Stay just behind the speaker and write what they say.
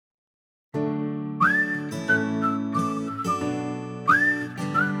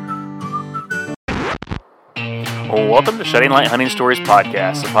Well, welcome to Shedding Light Hunting Stories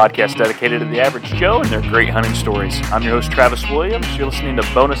Podcast, a podcast dedicated to the average Joe and their great hunting stories. I'm your host, Travis Williams. You're listening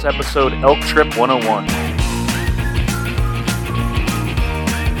to bonus episode Elk Trip 101.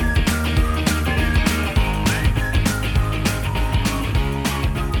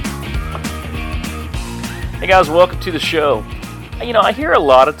 Hey guys, welcome to the show. You know, I hear a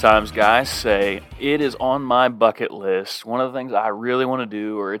lot of times guys say, it is on my bucket list, one of the things I really want to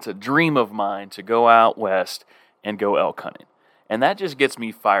do, or it's a dream of mine to go out west and go elk hunting. And that just gets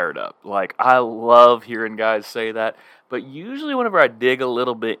me fired up. Like, I love hearing guys say that, but usually whenever I dig a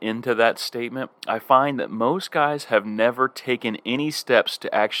little bit into that statement, I find that most guys have never taken any steps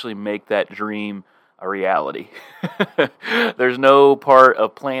to actually make that dream a reality. There's no part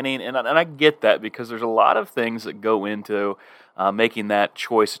of planning, and I get that because there's a lot of things that go into making that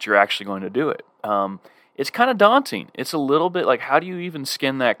choice that you're actually going to do it. It's kind of daunting. It's a little bit like, how do you even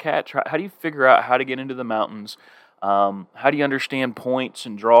skin that cat? How do you figure out how to get into the mountains? How do you understand points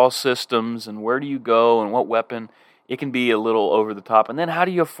and draw systems, and where do you go and what weapon? It can be a little over the top. And then how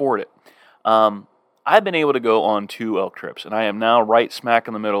do you afford it? I've been able to go on 2 elk trips, and I am now right smack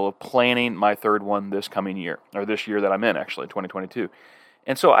in the middle of planning my third one this coming year, or this year that I'm in, actually, 2022.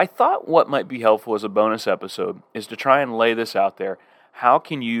 And so I thought what might be helpful as a bonus episode is to try and lay this out there. How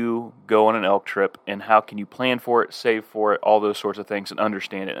can you go on an elk trip, and how can you plan for it, save for it, all those sorts of things, and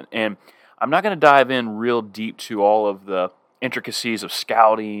understand it? And I'm not going to dive in real deep to all of the intricacies of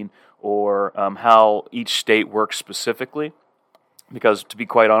scouting or how each state works specifically, because to be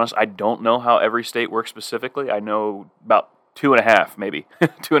quite honest, I don't know how every state works specifically. I know about 2.5, maybe,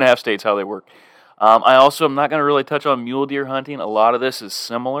 2.5 states how they work. I also am not going to really touch on mule deer hunting. A lot of this is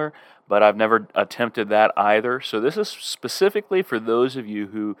similar, but I've never attempted that either. So this is specifically for those of you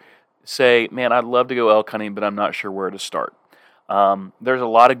who say, man, I'd love to go elk hunting, but I'm not sure where to start. There's a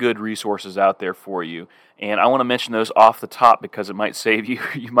lot of good resources out there for you, and I want to mention those off the top because it might save you.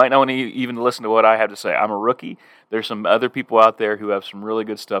 You might not want to even listen to what I have to say. I'm a rookie. There's some other people out there who have some really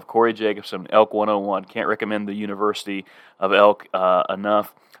good stuff. Corey Jacobson, Elk 101. Can't recommend the University of Elk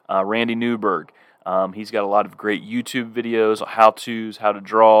enough. Randy Newberg. He's got a lot of great YouTube videos, how-tos, how to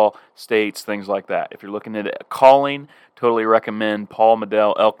draw states, things like that. If you're looking at calling, totally recommend Paul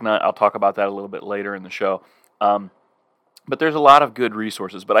Medell, Elk Nut. I'll talk about that a little bit later in the show. But there's a lot of good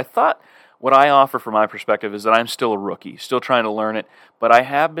resources. But I thought what I offer from my perspective is that I'm still a rookie, still trying to learn it. But I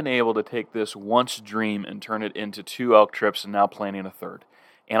have been able to take this once dream and turn it into 2 elk trips and now planning a third.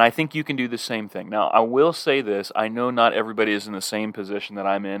 And I think you can do the same thing. Now, I will say this. I know not everybody is in the same position that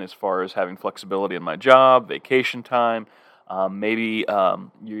I'm in as far as having flexibility in my job, vacation time. Maybe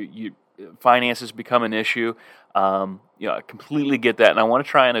finances become an issue. I completely get that. And I want to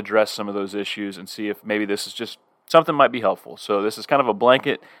try and address some of those issues and see if maybe this is just something might be helpful. So this is kind of a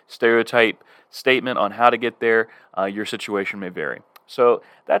blanket stereotype statement on how to get there. Your situation may vary. So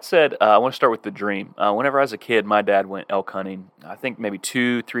that said, I want to start with the dream. Whenever I was a kid, my dad went elk hunting, I think maybe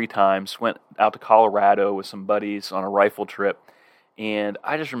 2-3 times, went out to Colorado with some buddies on a rifle trip. And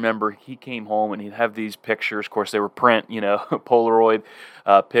I just remember he came home and he'd have these pictures. Of course, they were print, Polaroid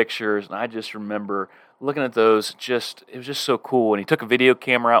pictures. And I just remember looking at those, it was just so cool. And he took a video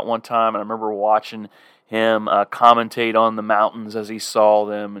camera out one time, and I remember watching him commentate on the mountains as he saw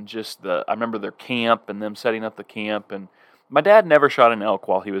them, and I remember their camp and them setting up the camp. And my dad never shot an elk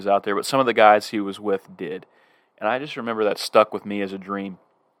while he was out there, but some of the guys he was with did. And I just remember that stuck with me as a dream.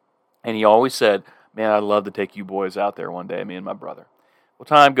 And he always said, man, I'd love to take you boys out there one day, me and my brother. Well,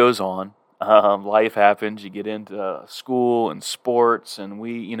 time goes on. Life happens. You get into school and sports, and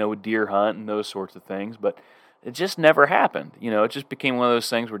we deer hunt and those sorts of things. But it just never happened. It just became one of those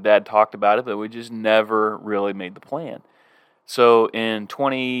things where Dad talked about it, but we just never really made the plan. So in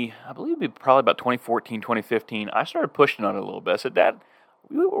I believe it'd be probably about 2014, 2015, I started pushing on it a little bit. I said, Dad,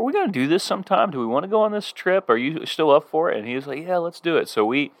 are we going to do this sometime? Do we want to go on this trip? Are you still up for it? And he was like, yeah, let's do it. So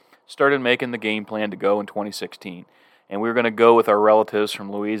we started making the game plan to go in 2016. And we were going to go with our relatives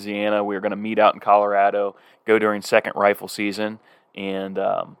from Louisiana. We were going to meet out in Colorado, go during second rifle season. And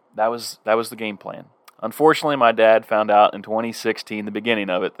that was the game plan. Unfortunately, my dad found out in 2016, the beginning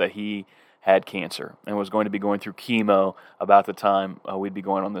of it, that he had cancer and was going to be going through chemo about the time we'd be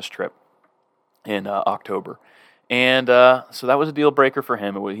going on this trip in October. And so that was a deal breaker for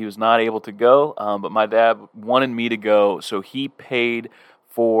him. He was not able to go, but my dad wanted me to go, so he paid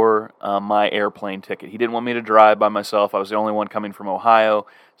for my airplane ticket. He didn't want me to drive by myself. I was the only one coming from Ohio,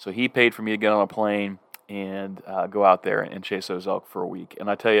 so he paid for me to get on a plane and go out there and chase those elk for a week. And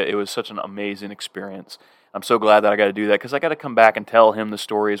I tell you, it was such an amazing experience. I'm so glad that I got to do that because I got to come back and tell him the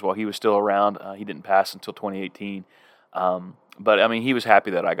stories while he was still around. He didn't pass until 2018. But, I mean, he was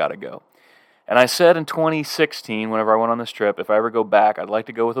happy that I got to go. And I said in 2016, whenever I went on this trip, if I ever go back, I'd like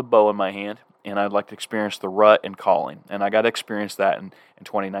to go with a bow in my hand, and I'd like to experience the rut and calling. And I got to experience that in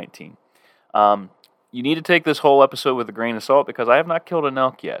 2019. You need to take this whole episode with a grain of salt because I have not killed an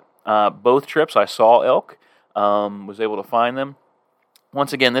elk yet. Both trips I saw elk, was able to find them.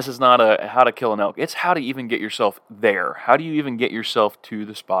 Once again, this is not a how to kill an elk. It's how to even get yourself there. How do you even get yourself to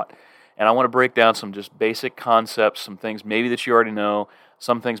the spot? And I want to break down some just basic concepts, some things maybe that you already know,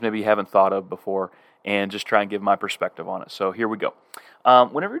 some things maybe you haven't thought of before, and just try and give my perspective on it. So here we go.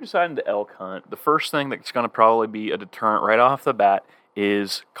 Whenever you're deciding to elk hunt, the first thing that's going to probably be a deterrent right off the bat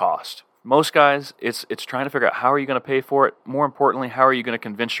is cost. Most guys, it's trying to figure out how are you going to pay for it. More importantly, how are you going to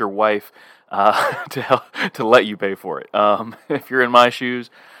convince your wife to let you pay for it? If you're in my shoes,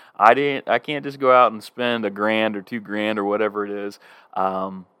 I can't just go out and spend $1,000 or $2,000 or whatever it is,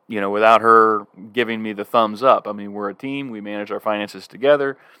 without her giving me the thumbs up. I mean, we're a team. We manage our finances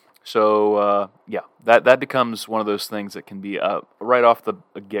together. So that becomes one of those things that can be right off the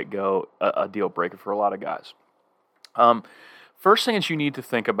get-go a deal breaker for a lot of guys. First thing that you need to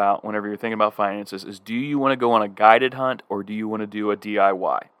think about whenever you're thinking about finances is, do you want to go on a guided hunt or do you want to do a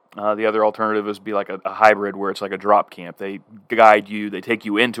DIY? The other alternative is be like a hybrid where it's like a drop camp. They guide you, they take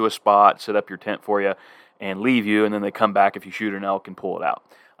you into a spot, set up your tent for you, and leave you, and then they come back if you shoot an elk and pull it out.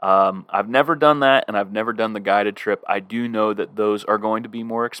 I've never done that, and I've never done the guided trip. I do know that those are going to be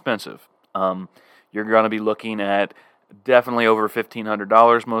more expensive. You're going to be looking at definitely over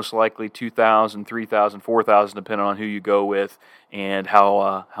 $1,500, most likely $2,000, $3,000, $4,000, depending on who you go with and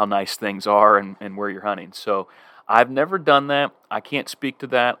how nice things are and where you're hunting. So I've never done that. I can't speak to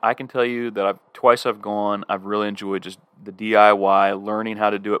that. I can tell you that twice I've gone. I've really enjoyed just the DIY, learning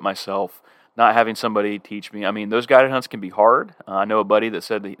how to do it myself, not having somebody teach me. I mean, those guided hunts can be hard. I know a buddy that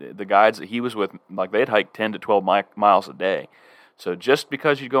said the guides that he was with, like they'd hike 10 to 12 miles a day. So just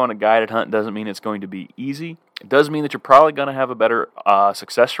because you go on a guided hunt doesn't mean it's going to be easy. It does mean that you're probably going to have a better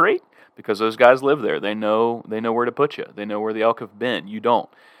success rate because those guys live there. They know where to put you. They know where the elk have been. You don't.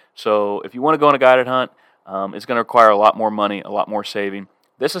 So if you want to go on a guided hunt, it's going to require a lot more money, a lot more saving.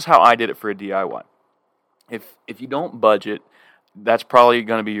 This is how I did it for a DIY. If you don't budget, that's probably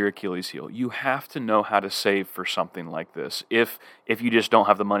going to be your Achilles heel. You have to know how to save for something like this. If you just don't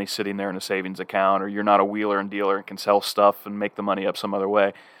have the money sitting there in a savings account, or you're not a wheeler and dealer and can sell stuff and make the money up some other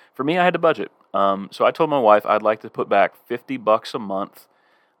way. For me, I had to budget. So I told my wife I'd like to put back $50 a month,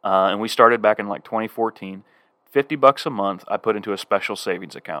 and we started back in like 2014. $50 a month I put into a special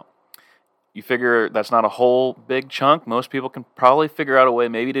savings account. You figure that's not a whole big chunk. Most people can probably figure out a way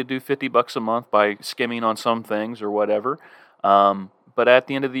maybe to do $50 a month by skimming on some things or whatever. But at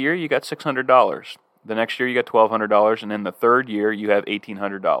the end of the year, you got $600. The next year, you got $1,200, and then the third year, you have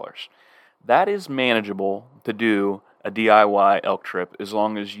 $1,800. That is manageable to do a DIY elk trip as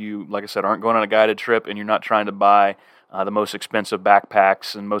long as you, like I said, aren't going on a guided trip and you're not trying to buy the most expensive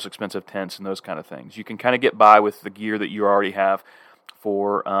backpacks and most expensive tents and those kind of things. You can kind of get by with the gear that you already have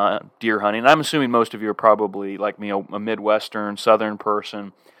for deer hunting. And I'm assuming most of you are probably, like me, a Midwestern, Southern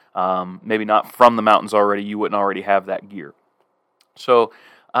person, maybe not from the mountains already. You wouldn't already have that gear. So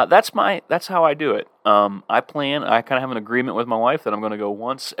that's how I do it. I kind of have an agreement with my wife that I'm going to go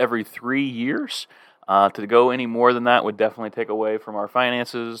once every 3 years. To go any more than that would definitely take away from our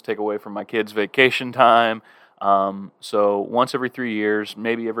finances, take away from my kids' vacation time. So once every 3 years,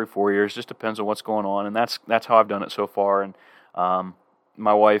 maybe every 4 years, just depends on what's going on. And that's how I've done it so far. And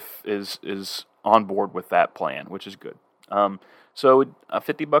my wife is on board with that plan, which is good. So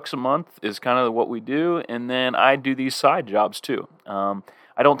 $50 a month is kind of what we do, and then I do these side jobs too.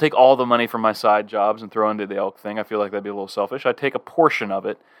 I don't take all the money from my side jobs and throw into the elk thing. I feel like that'd be a little selfish. I take a portion of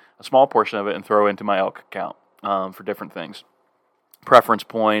it, a small portion of it, and throw into my elk account for different things. Preference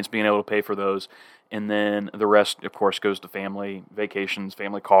points, being able to pay for those, and then the rest, of course, goes to family, vacations,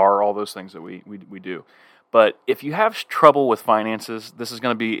 family car, all those things that we do. But if you have trouble with finances,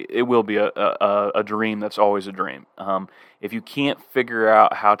 it will be a dream that's always a dream. If you can't figure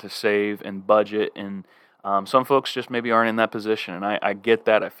out how to save and budget, and some folks just maybe aren't in that position, and I get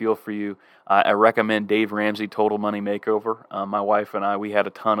that. I feel for you. I recommend Dave Ramsey Total Money Makeover. My wife and I, we had a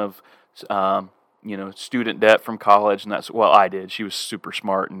ton of student debt from college, and I did. She was super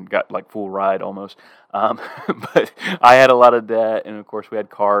smart and got like full ride almost. But I had a lot of debt, and of course we had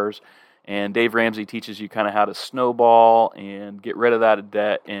cars. And Dave Ramsey teaches you kind of how to snowball and get rid of that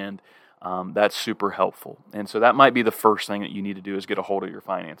debt, and that's super helpful. And so that might be the first thing that you need to do is get a hold of your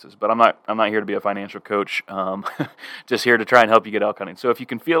finances. But I'm not here to be a financial coach. Just here to try and help you get elk hunting. So if you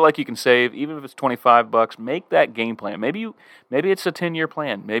can feel like you can save, even if it's $25, make that game plan. Maybe it's a 10-year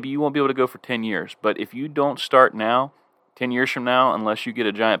plan. Maybe you won't be able to go for 10 years. But if you don't start now, 10 years from now, unless you get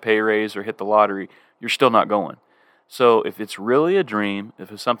a giant pay raise or hit the lottery, you're still not going. So if it's really a dream,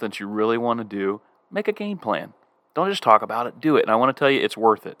 if it's something that you really want to do, make a game plan. Don't just talk about it, do it. And I want to tell you, it's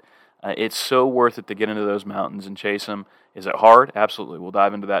worth it. It's so worth it to get into those mountains and chase them. Is it hard? Absolutely. We'll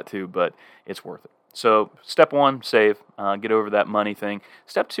dive into that too, but it's worth it. So step one, save, get over that money thing.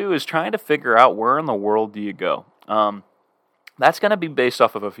 Step two is trying to figure out where in the world do you go. That's going to be based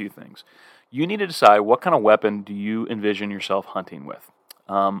off of a few things. You need to decide what kind of weapon do you envision yourself hunting with.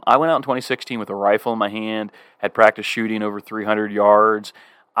 I went out in 2016 with a rifle in my hand, had practiced shooting over 300 yards.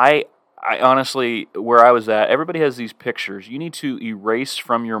 I honestly, where I was at, everybody has these pictures. You need to erase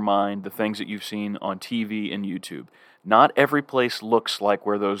from your mind the things that you've seen on TV and YouTube. Not every place looks like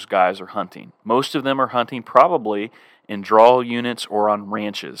where those guys are hunting. Most of them are hunting probably in draw units or on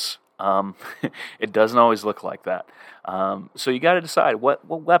ranches. It doesn't always look like that. So you got to decide what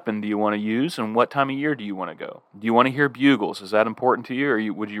weapon do you want to use and what time of year do you want to go. Do you want to hear bugles? Is that important to you,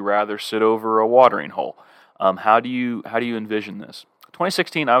 or would you rather sit over a watering hole? How do you envision this?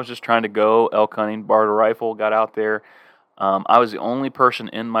 2016, I was just trying to go elk hunting, borrowed a rifle, got out there. I was the only person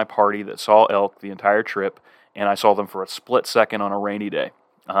in my party that saw elk the entire trip, and I saw them for a split second on a rainy day.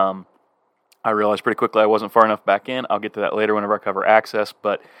 I realized pretty quickly I wasn't far enough back in. I'll get to that later whenever I cover access,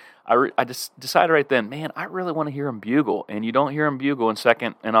 but I just decided right then, man, I really want to hear them bugle, and you don't hear them bugle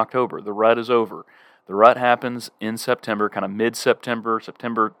in October. The rut is over. The rut happens in September, kind of mid-September,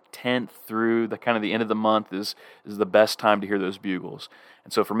 September 10th through the kind of the end of the month is the best time to hear those bugles.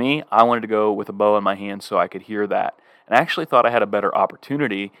 And so for me, I wanted to go with a bow in my hand so I could hear that. And I actually thought I had a better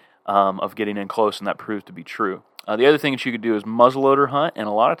opportunity of getting in close, and that proved to be true. The other thing that you could do is muzzleloader hunt, and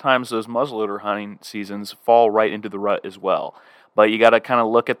a lot of times those muzzleloader hunting seasons fall right into the rut as well. But you got to kind of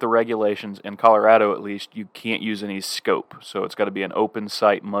look at the regulations. In Colorado, at least, you can't use any scope, so it's got to be an open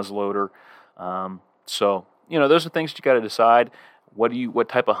sight muzzleloader. So those are things you got to decide. What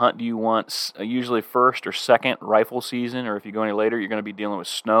type of hunt do you want? Usually first or second rifle season, or if you go any later, you're going to be dealing with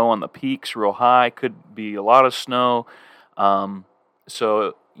snow on the peaks, real high. Could be a lot of snow.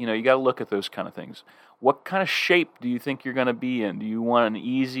 So you got to look at those kind of things. What kind of shape do you think you're going to be in? Do you want an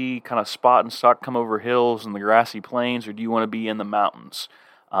easy kind of spot and stock, come over hills and the grassy plains, or do you want to be in the mountains,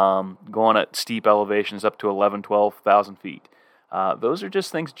 going at steep elevations up to 11,000, 12,000 feet? Those are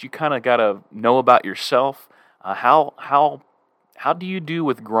just things that you kind of got to know about yourself. How do you do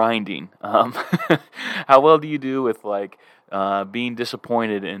with grinding? How well do you do with being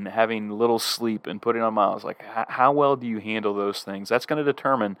disappointed and having little sleep and putting on miles? How well do you handle those things? That's going to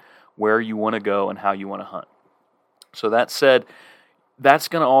determine where you want to go and how you want to hunt. So that said, that's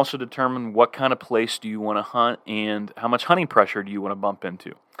going to also determine what kind of place do you want to hunt and how much hunting pressure do you want to bump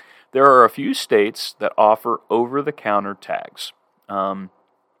into. There are a few states that offer over-the-counter tags.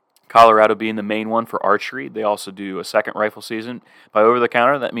 Colorado being the main one for archery. They also do a second rifle season. By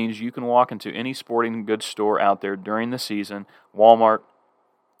over-the-counter, that means you can walk into any sporting goods store out there during the season, Walmart,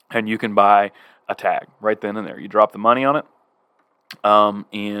 and you can buy a tag right then and there. You drop the money on it,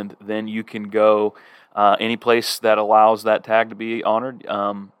 and then you can go any place that allows that tag to be honored.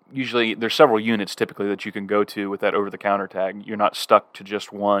 Usually, there's several units typically that you can go to with that over-the-counter tag. You're not stuck to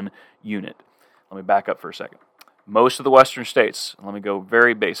just one unit. Let me back up for a second. Most of the western states, let me go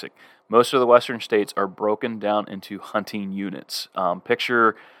very basic, most of the western states are broken down into hunting units.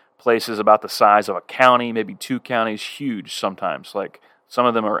 Picture places about the size of a county, maybe 2 counties, huge sometimes. Some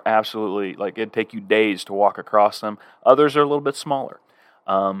of them are absolutely, it'd take you days to walk across them. Others are a little bit smaller.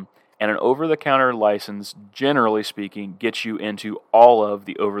 And an over-the-counter license, generally speaking, gets you into all of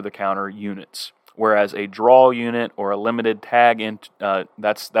the over-the-counter units. Whereas a draw unit or a limited tag,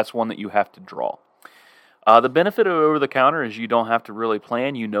 that's one that you have to draw. The benefit of over-the-counter is you don't have to really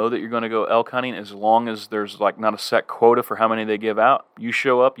plan. You know that you're going to go elk hunting as long as there's not a set quota for how many they give out. You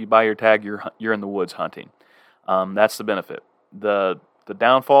show up, you buy your tag, you're in the woods hunting. That's the benefit. The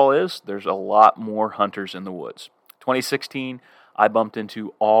downfall is there's a lot more hunters in the woods. 2016, I bumped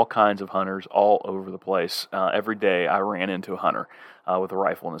into all kinds of hunters all over the place. Every day I ran into a hunter with a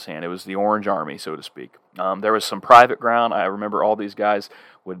rifle in his hand. It was the Orange Army, so to speak. There was some private ground. I remember all these guys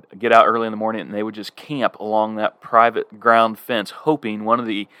would get out early in the morning and they would just camp along that private ground fence, hoping one of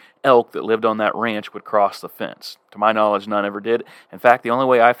the elk that lived on that ranch would cross the fence. To my knowledge, none ever did. In fact, the only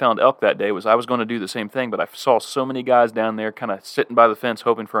way I found elk that day was I was going to do the same thing, but I saw so many guys down there kind of sitting by the fence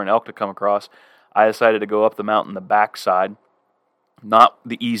hoping for an elk to come across. I decided to go up the mountain the backside. Not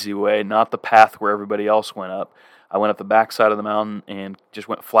the easy way, not the path where everybody else went up. I went up the backside of the mountain and just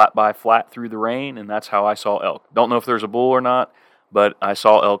went flat by flat through the rain, and that's how I saw elk. Don't know if there's a bull or not, but I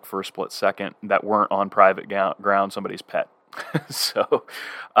saw elk for a split second that weren't on private ground, somebody's pet. So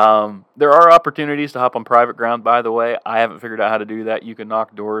there are opportunities to hop on private ground, by the way. I haven't figured out how to do that. You can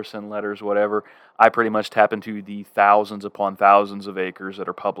knock doors, send letters, whatever. I pretty much tap into the thousands upon thousands of acres that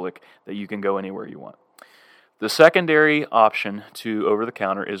are public that you can go anywhere you want. The secondary option to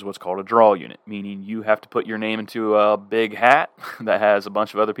over-the-counter is what's called a draw unit, meaning you have to put your name into a big hat that has a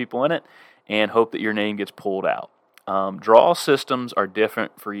bunch of other people in it and hope that your name gets pulled out. Draw systems are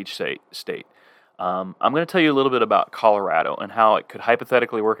different for each state. I'm going to tell you a little bit about Colorado and how it could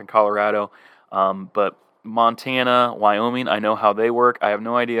hypothetically work in Colorado, but Montana, Wyoming, I know how they work. I have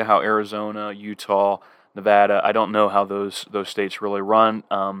no idea how Arizona, Utah, Nevada, I don't know how those states really run.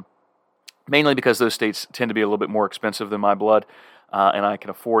 Mainly because those states tend to be a little bit more expensive than my blood, and I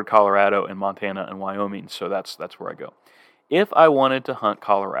can afford Colorado and Montana and Wyoming, so that's where I go. If I wanted to hunt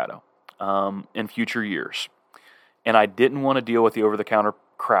Colorado in future years, and I didn't want to deal with the over-the-counter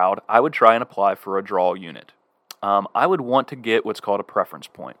crowd, I would try and apply for a draw unit. I would want to get what's called a preference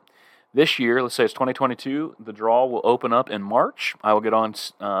point. This year, let's say it's 2022, the draw will open up in March. I will get on,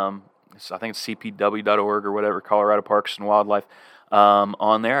 I think it's cpw.org or whatever, Colorado Parks and Wildlife.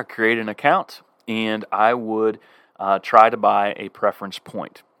 On there, I create an account, and I would try to buy a preference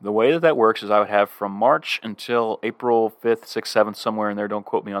point. The way that works is I would have from March until April 5th, 6th, 7th, somewhere in there, don't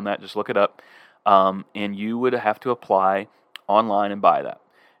quote me on that, just look it up, and you would have to apply online and buy that.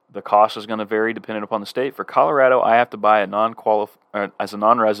 The cost is going to vary depending upon the state. For Colorado, I have to buy as a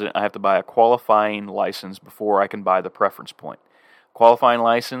non-resident, I have to buy a qualifying license before I can buy the preference point. Qualifying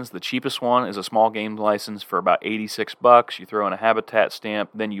license, the cheapest one is a small game license for about $86. You throw in a habitat stamp,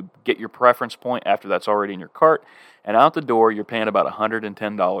 then you get your preference point after that's already in your cart, and out the door you're paying about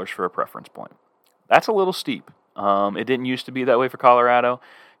 $110 for a preference point. That's a little steep. It didn't used to be that way for Colorado.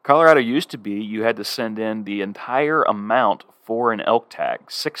 Colorado used to be you had to send in the entire amount for an elk tag,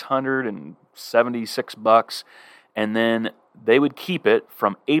 $676, and then they would keep it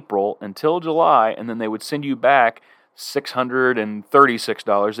from April until July, and then they would send you back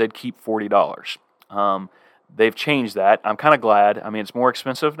 $636, they'd keep $40. They've changed that. I'm kind of glad. I mean, it's more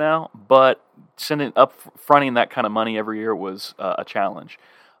expensive now, but fronting that kind of money every year was a challenge.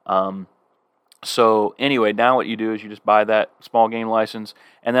 So anyway, now what you do is you just buy that small game license,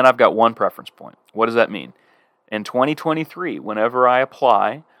 and then I've got one preference point. What does that mean? In 2023, whenever I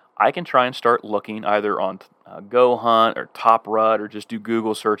apply, I can try and start looking either on Go Hunt or Top Rut or just do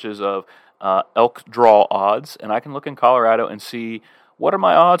Google searches of elk draw odds, and I can look in Colorado and see what are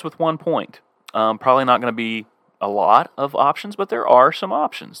my odds with 1 point. Probably not going to be a lot of options, but there are some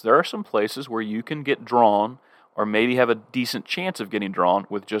options. There are some places where you can get drawn or maybe have a decent chance of getting drawn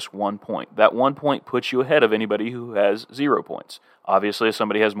with just 1 point. That 1 point puts you ahead of anybody who has 0 points. Obviously, if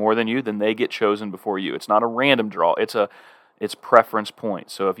somebody has more than you, then they get chosen before you. It's not a random draw. It's preference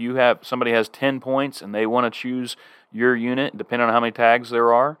points. So if somebody has 10 points and they want to choose your unit, depending on how many tags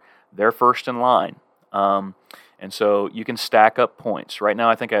there are, they're first in line. And so you can stack up points. Right now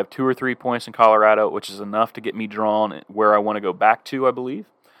I think I have 2 or 3 points in Colorado, which is enough to get me drawn where I want to go back to, I believe.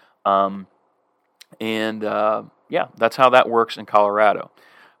 Yeah, that's how that works in Colorado.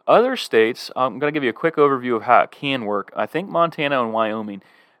 Other states, I'm going to give you a quick overview of how it can work. I think Montana and Wyoming,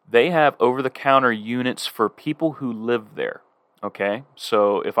 they have over-the-counter units for people who live there. Okay,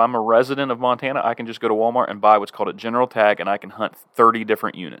 so if I'm a resident of Montana, I can just go to Walmart and buy what's called a general tag, and I can hunt 30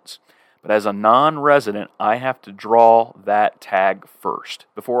 different units. But as a non-resident, I have to draw that tag first.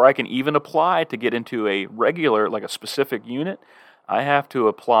 Before I can even apply to get into a regular, like a specific unit, I have to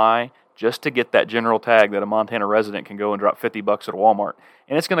apply just to get that general tag that a Montana resident can go and drop $50 at Walmart.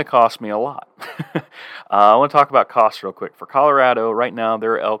 And it's going to cost me a lot. I want to talk about costs real quick. For Colorado, right now,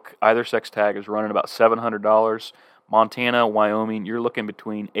 their elk either sex tag is running about $700. Montana, Wyoming, you're looking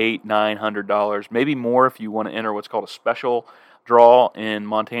between $800, $900, maybe more if you want to enter what's called a special draw in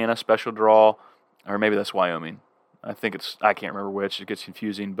Montana, special draw, or maybe that's Wyoming. I can't remember which, it gets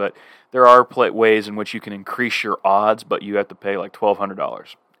confusing, but there are ways in which you can increase your odds, but you have to pay like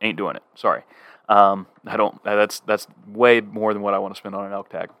 $1,200. Ain't doing it, sorry. That's way more than what I want to spend on an elk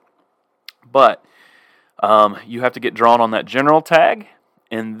tag. But you have to get drawn on that general tag.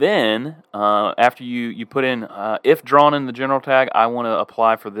 And then, after you put in, if drawn in the general tag, I want to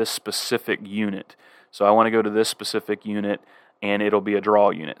apply for this specific unit. So I want to go to this specific unit, and it'll be a draw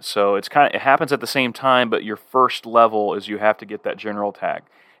unit. So it happens at the same time, but your first level is you have to get that general tag.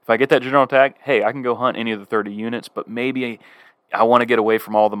 If I get that general tag, hey, I can go hunt any of the 30 units, but maybe I want to get away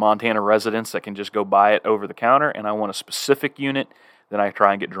from all the Montana residents that can just go buy it over the counter, and I want a specific unit, then I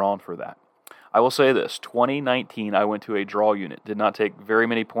try and get drawn for that. I will say this, 2019 I went to a draw unit, did not take very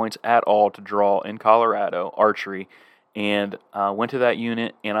many points at all to draw in Colorado, archery, and went to that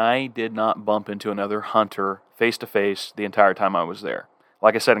unit, and I did not bump into another hunter face-to-face the entire time I was there.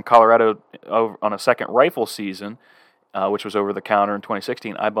 Like I said, in Colorado, on a second rifle season, which was over the counter in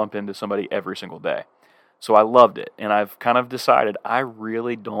 2016, I bumped into somebody every single day. So I loved it, and I've kind of decided I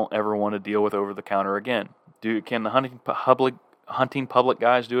really don't ever want to deal with over the counter again. Can the hunting public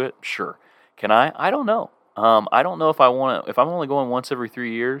guys do it? Sure. Can I? I don't know. I don't know if I want to. If I'm only going once every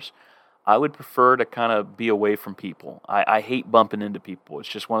 3 years, I would prefer to kind of be away from people. I hate bumping into people. It's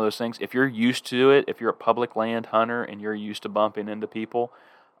just one of those things. If you're used to it, if you're a public land hunter and you're used to bumping into people,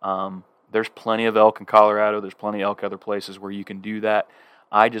 there's plenty of elk in Colorado. There's plenty of elk other places where you can do that.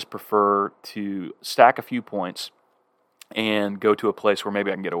 I just prefer to stack a few points and go to a place where maybe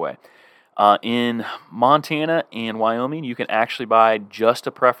I can get away. In Montana and Wyoming, you can actually buy just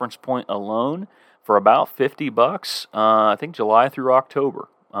a preference point alone for about $50. I think July through October.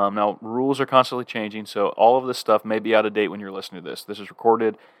 Now, rules are constantly changing, so all of this stuff may be out of date when you're listening to this. This is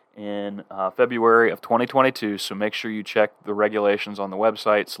recorded in February of 2022, so make sure you check the regulations on the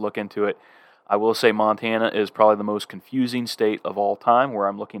websites, look into it. I will say Montana is probably the most confusing state of all time where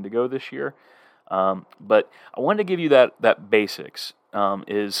I'm looking to go this year. But I wanted to give you that basics.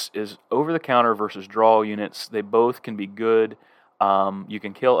 Is over-the-counter versus draw units. They both can be good. You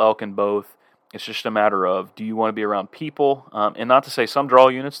can kill elk in both. It's just a matter of, do you want to be around people? And not to say some draw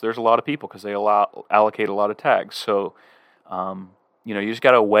units, there's a lot of people because they allocate a lot of tags. So, you just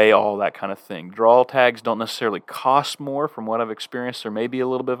got to weigh all that kind of thing. Draw tags don't necessarily cost more from what I've experienced. There may be a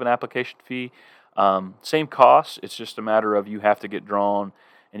little bit of an application fee. Same cost. It's just a matter of you have to get drawn,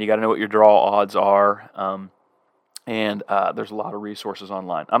 and you got to know what your draw odds are. And there's a lot of resources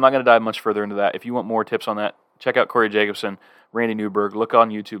online. I'm not going to dive much further into that. If you want more tips on that, check out Corey Jacobson, Randy Newberg. Look on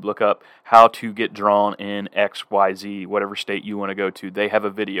YouTube. Look up how to get drawn in XYZ, whatever state you want to go to. They have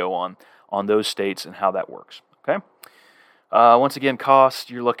a video on those states and how that works. Okay. Once again, cost,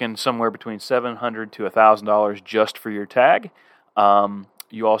 you're looking somewhere between $700 to $1,000 just for your tag.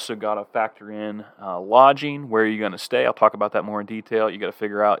 You also got to factor in lodging. Where are you going to stay? I'll talk about that more in detail. You got to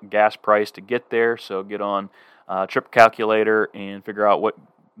figure out gas price to get there. So get on trip calculator and figure out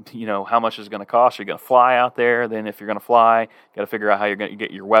how much it's going to cost. Are you going to fly out there? Then if you're going to fly, you got to figure out how you're going to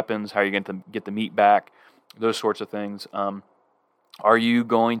get your weapons, how you're going to get the meat back, those sorts of things. Are you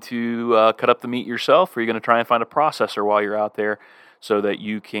going to cut up the meat yourself, or are you going to try and find a processor while you're out there so that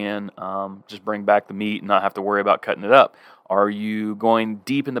you can just bring back the meat and not have to worry about cutting it up? Are you going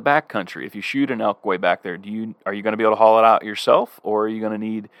deep in the backcountry? If you shoot an elk way back there, are you going to be able to haul it out yourself, or are you going to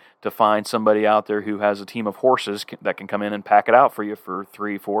need to find somebody out there who has a team of horses that can come in and pack it out for you for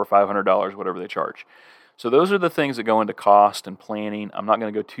 $300, $400, $500, whatever they charge? So those are the things that go into cost and planning. I'm not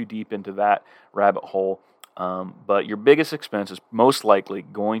going to go too deep into that rabbit hole. But your biggest expense is most likely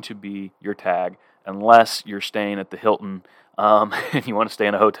going to be your tag, unless you're staying at the Hilton and you want to stay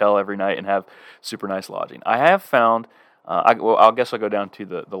in a hotel every night and have super nice lodging. I have found, I guess I'll go down to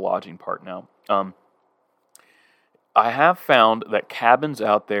the lodging part now. I have found that cabins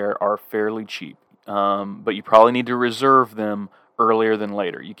out there are fairly cheap, but you probably need to reserve them earlier than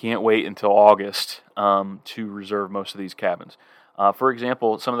later. You can't wait until August to reserve most of these cabins. For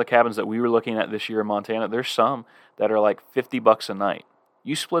example, some of the cabins that we were looking at this year in Montana, there's some that are like $50 a night.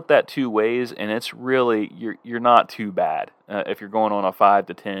 You split that two ways, and it's really you're not too bad if you're going on a 5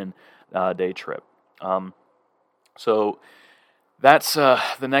 to 10 day trip. So that's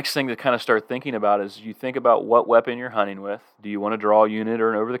the next thing to kind of start thinking about is you think about what weapon you're hunting with. Do you want a draw unit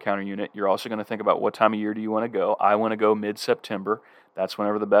or an over-the-counter unit? You're also going to think about what time of year do you want to go. I want to go mid-September. That's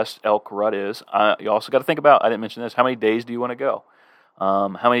whenever the best elk rut is. You also got to think about, I didn't mention this, how many days do you want to go?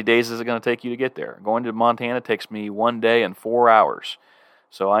 How many days is it going to take you to get there? Going to Montana takes me 1 day and 4 hours.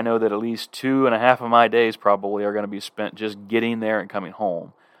 So I know that at least 2.5 of my days probably are going to be spent just getting there and coming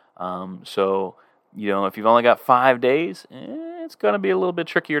home. So, if you've only got 5 days, it's going to be a little bit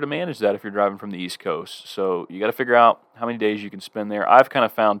trickier to manage that if you're driving from the East Coast. So you got to figure out how many days you can spend there. I've kind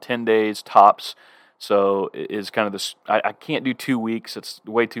of found 10 days tops. So it is kind of this, I can't do 2 weeks. It's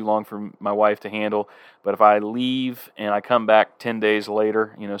way too long for my wife to handle. But if I leave and I come back 10 days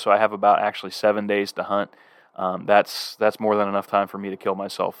later, so I have about actually 7 days to hunt. That's more than enough time for me to kill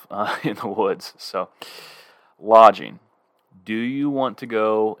myself in the woods. So lodging. Do you want to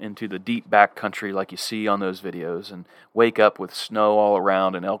go into the deep backcountry like you see on those videos and wake up with snow all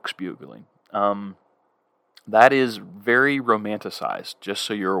around and elks bugling? That is very romanticized, just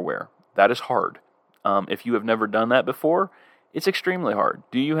so you're aware. That is hard. If you have never done that before, it's extremely hard.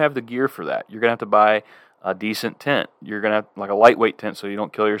 Do you have the gear for that? You're going to have to buy a decent tent. You're going to have like a lightweight tent so you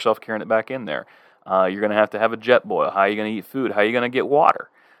don't kill yourself carrying it back in there. You're going to have a jet boil. How are you going to eat food? How are you going to get water?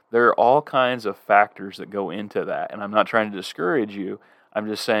 There are all kinds of factors that go into that, and I'm not trying to discourage you. I'm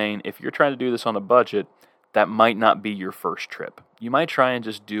just saying if you're trying to do this on a budget, that might not be your first trip. You might try and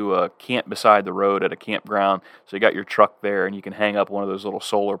just do a camp beside the road at a campground. So you got your truck there and you can hang up one of those little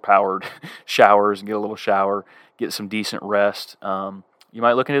solar powered showers and get a little shower, get some decent rest. You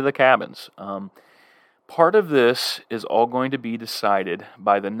might look into the cabins. Part of this is all going to be decided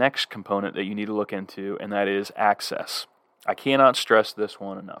by the next component that you need to look into, and that is access. I cannot stress this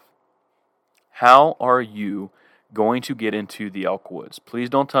one enough. How are you going to get into the Elk Woods? Please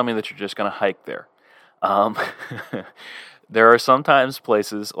don't tell me that you're just going to hike there. There are sometimes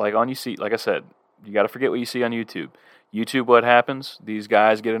places like like I said, you got to forget what you see on YouTube. YouTube, what happens? These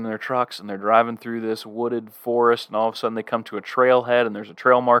guys get in their trucks and they're driving through this wooded forest, and all of a sudden they come to a trailhead, and there's a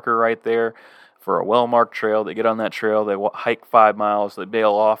trail marker right there for a well-marked trail. They get on that trail, they hike 5 miles, they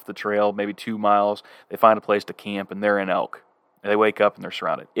bail off the trail, maybe 2 miles, they find a place to camp, and they're in elk. They wake up and they're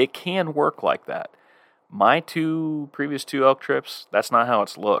surrounded. It can work like that. My previous two elk trips, that's not how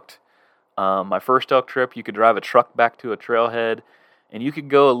it's looked. My first elk trip, you could drive a truck back to a trailhead, and you could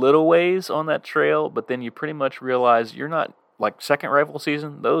go a little ways on that trail, but then you pretty much realize you're not, like second rifle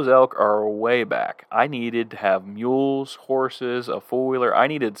season, those elk are way back. I needed to have mules, horses, a four-wheeler. I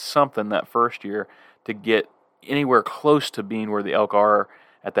needed something that first year to get anywhere close to being where the elk are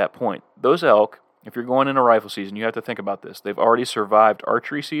at that point. Those elk, if you're going into rifle season, you have to think about this. They've already survived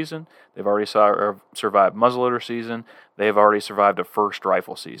archery season. They've already survived muzzleloader season. They've already survived a first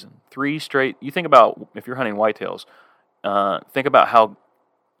rifle season. 3 straight. You think about, if you're hunting whitetails, think about how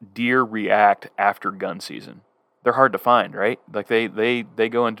deer react after gun season. They're hard to find, right? Like they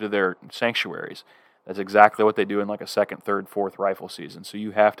go into their sanctuaries. That's exactly what they do in like a second, third, fourth rifle season. So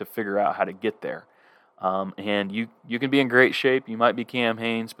you have to figure out how to get there. And you can be in great shape. You might be Cam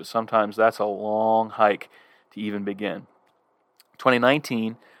Hanes, but sometimes that's a long hike to even begin.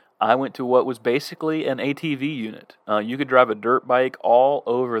 2019, I went to what was basically an ATV unit. You could drive a dirt bike all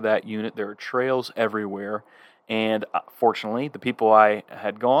over that unit. There are trails everywhere. And fortunately, the people I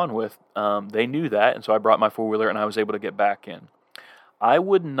had gone with, they knew that, and so I brought my four-wheeler, and I was able to get back in. I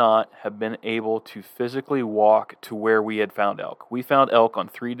would not have been able to physically walk to where we had found elk. We found elk on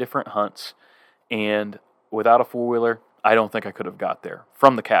 3 different hunts, and without a four-wheeler, I don't think I could have got there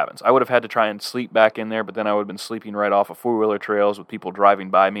from the cabins. I would have had to try and sleep back in there, but then I would have been sleeping right off of four-wheeler trails with people driving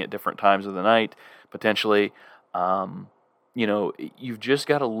by me at different times of the night, potentially. You've just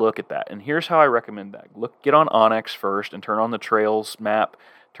got to look at that. And here's how I recommend that. Get on onX first and turn on the trails map.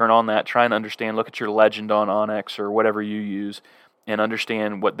 Turn on that. Try and understand. Look at your legend on onX or whatever you use and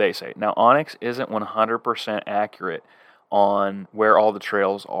understand what they say. Now, onX isn't 100% accurate on where all the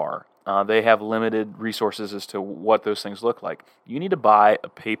trails are. They have limited resources as to what those things look like. You need to buy a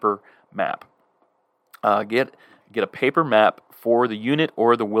paper map. Get a paper map for the unit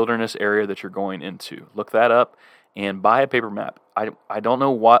or the wilderness area that you're going into. Look that up and buy a paper map. I don't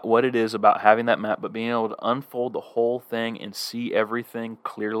know what it is about having that map, but being able to unfold the whole thing and see everything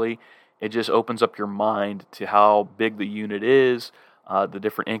clearly, it just opens up your mind to how big the unit is, the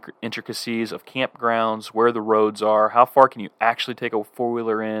different intricacies of campgrounds, where the roads are, how far can you actually take a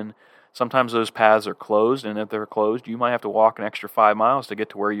four-wheeler in. Sometimes those paths are closed, and if they're closed, you might have to walk an extra 5 miles to get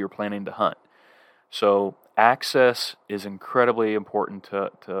to where you're planning to hunt. So access is incredibly important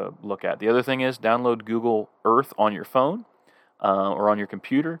to look at. The other thing is download Google Earth on your phone or on your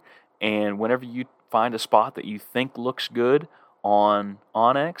computer, and whenever you find a spot that you think looks good on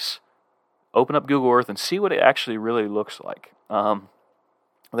onX, open up Google Earth and see what it actually really looks like.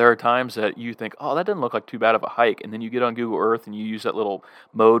 There are times that you think, oh, that doesn't look like too bad of a hike, and then you get on Google Earth and you use that little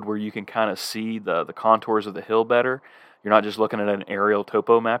mode where you can kind of see the contours of the hill better. You're not just looking at an aerial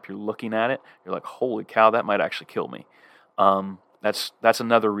topo map, you're looking at it. You're like, holy cow, that might actually kill me. That's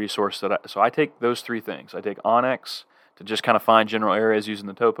another resource so I take those 3 things. I take onX to just kind of find general areas using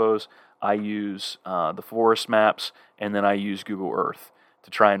the topos. I use the forest maps, and then I use Google Earth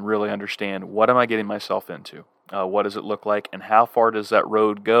to try and really understand what am I getting myself into. What does it look like, and how far does that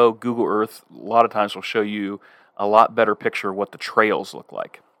road go? Google Earth a lot of times will show you a lot better picture of what the trails look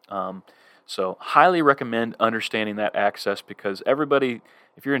like. So highly recommend understanding that access, because everybody,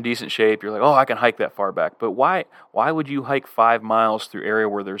 if you're in decent shape, you're like, oh, I can hike that far back. But why would you hike 5 miles through area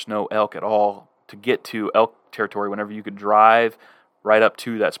where there's no elk at all to get to elk territory whenever you could drive right up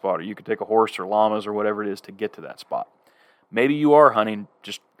to that spot, or you could take a horse or llamas or whatever it is to get to that spot? Maybe you are hunting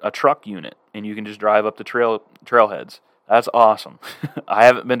just a truck unit and you can just drive up the trailheads. That's awesome. I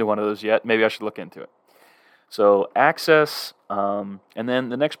haven't been to one of those yet. Maybe I should look into it. So access, and then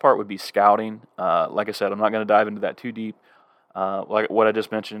the next part would be scouting. Like I said, I'm not going to dive into that too deep. Like what I just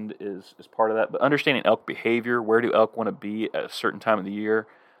mentioned is part of that. But understanding elk behavior, where do elk want to be at a certain time of the year?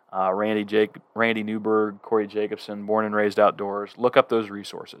 Randy Newberg, Corey Jacobson, Born and Raised Outdoors. Look up those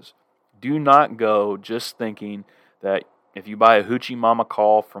resources. Do not go just thinking that if you buy a Hoochie Mama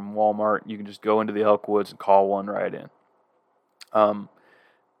call from Walmart, you can just go into the elk woods and call one right in.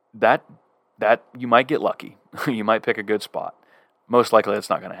 That you might get lucky. You might pick a good spot. Most likely that's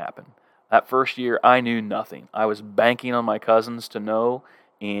not going to happen. That first year, I knew nothing. I was banking on my cousins to know,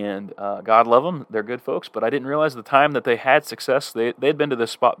 and God love them, they're good folks, but I didn't realize the time that they had success. They'd been to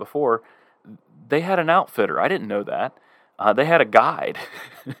this spot before. They had an outfitter. I didn't know that. They had a guide.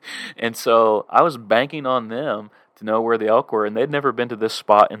 And so I was banking on them to know where the elk were, and they'd never been to this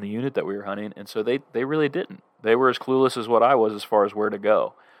spot in the unit that we were hunting, and so they really didn't. They were as clueless as what I was as far as where to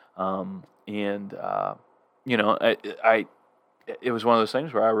go. It was one of those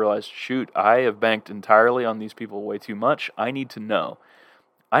things where I realized, shoot, I have banked entirely on these people way too much. I need to know.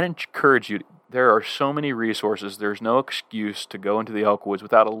 I'd encourage you. There are so many resources. There's no excuse to go into the elk woods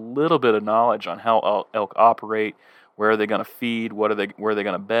without a little bit of knowledge on how elk operate, where are they going to feed, where are they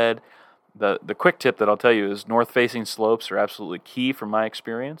going to bed. The quick tip that I'll tell you is north-facing slopes are absolutely key from my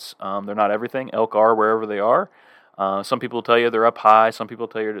experience. They're not everything. Elk are wherever they are. Some people tell you they're up high. Some people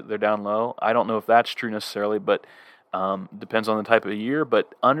tell you they're down low. I don't know if that's true necessarily, but depends on the type of year.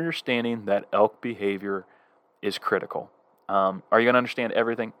 But understanding that elk behavior is critical. Are you going to understand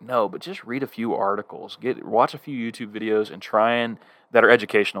everything? No, but just read a few articles. Watch a few YouTube videos and that are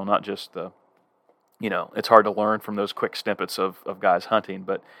educational, not just it's hard to learn from those quick snippets of guys hunting,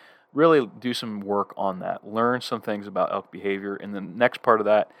 but really do some work on that. Learn some things about elk behavior. And the next part of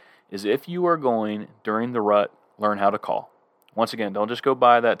that is if you are going during the rut, learn how to call. Once again, don't just go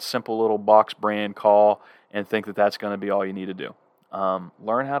buy that simple little box brand call and think that that's going to be all you need to do.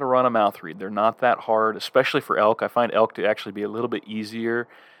 Learn how to run a mouth reed. They're not that hard, especially for elk. I find elk to actually be a little bit easier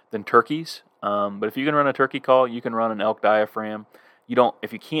than turkeys. But if you can run a turkey call, you can run an elk diaphragm.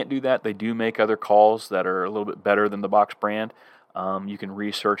 If you can't do that, they do make other calls that are a little bit better than the box brand. You can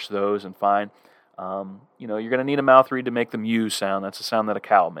research those and find, you're going to need a mouth reed to make the mew sound. That's a sound that a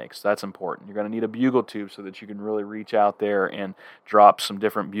cow makes. That's important. You're going to need a bugle tube so that you can really reach out there and drop some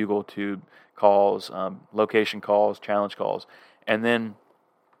different bugle tube calls, location calls, challenge calls. And then,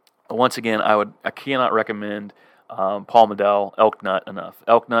 once again, I cannot recommend Paul Medel, Elk Nut, enough.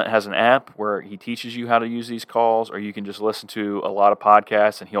 Elk Nut has an app where he teaches you how to use these calls, or you can just listen to a lot of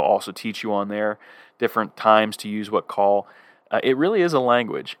podcasts, and he'll also teach you on there different times to use what call. It really is a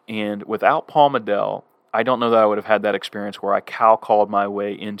language, and without Paul Medel, I don't know that I would have had that experience where I cow called my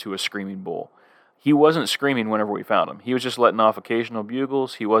way into a screaming bull. He wasn't screaming whenever we found him. He was just letting off occasional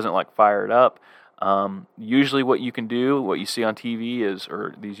bugles. He wasn't fired up. Usually what you can do, what you see on TV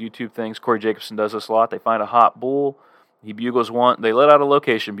or these YouTube things, Corey Jacobson does this a lot. They find a hot bull. He bugles one. They let out a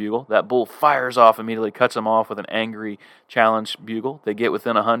location bugle. That bull fires off immediately, cuts him off with an angry challenge bugle. They get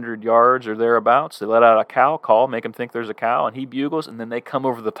within 100 yards or thereabouts. They let out a cow call, make him think there's a cow, and he bugles, and then they come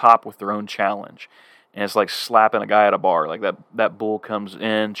over the top with their own challenge. And it's like slapping a guy at a bar. Like that bull comes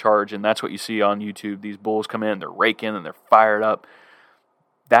in, charging. That's what you see on YouTube. These bulls come in, they're raking, and they're fired up.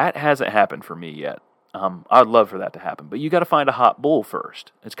 That hasn't happened for me yet. I'd love for that to happen. But you got to find a hot bull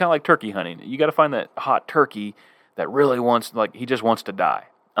first. It's kind of like turkey hunting. You got to find that hot turkey that really he just wants to die.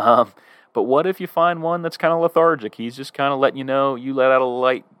 But what if you find one that's kind of lethargic? He's just kind of letting you know, you let out a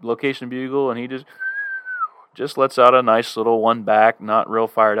light location bugle, and he just lets out a nice little one back, not real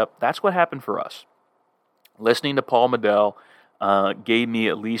fired up. That's what happened for us. Listening to Paul Medel gave me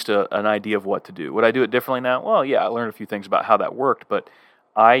at least an idea of what to do. Would I do it differently now? Well, yeah, I learned a few things about how that worked, but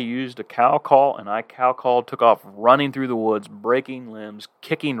I used a cow call, and I cow called, took off running through the woods, breaking limbs,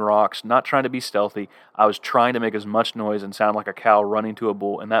 kicking rocks, not trying to be stealthy. I was trying to make as much noise and sound like a cow running to a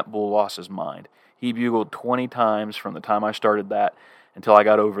bull, and that bull lost his mind. He bugled 20 times from the time I started that until I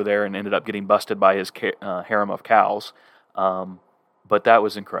got over there and ended up getting busted by his harem of cows. But that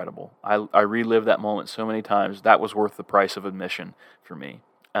was incredible. I relived that moment so many times. That was worth the price of admission for me.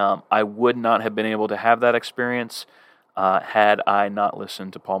 I would not have been able to have that experience had I not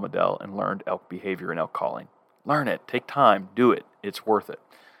listened to Paul Medel and learned elk behavior and elk calling. Learn it. Take time. Do it. It's worth it.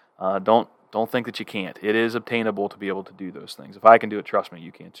 Don't think that you can't. It is obtainable to be able to do those things. If I can do it, trust me,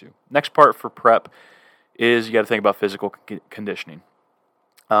 you can too. Next part for prep is you got to think about physical conditioning.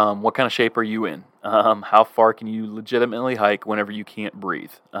 What kind of shape are you in? How far can you legitimately hike whenever you can't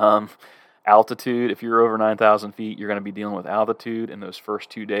breathe? Altitude, if you're over 9,000 feet, you're going to be dealing with altitude, and those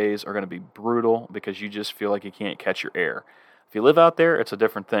first 2 days are going to be brutal because you just feel like you can't catch your air. If you live out there, it's a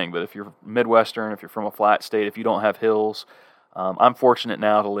different thing, but if you're Midwestern, if you're from a flat state, if you don't have hills, I'm fortunate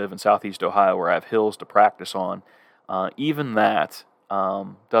now to live in Southeast Ohio where I have hills to practice on. Even that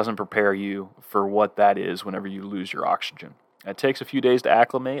doesn't prepare you for what that is whenever you lose your oxygen. It takes a few days to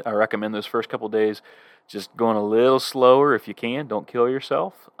acclimate. I recommend those first couple days just going a little slower if you can. Don't kill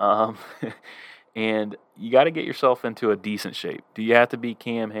yourself. And you got to get yourself into a decent shape. Do you have to be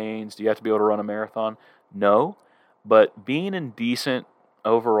Cam Hanes? Do you have to be able to run a marathon? No. But being in decent,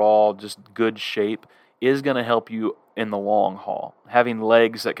 overall, just good shape is going to help you in the long haul. Having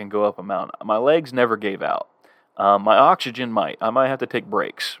legs that can go up a mountain. My legs never gave out. My oxygen might. I might have to take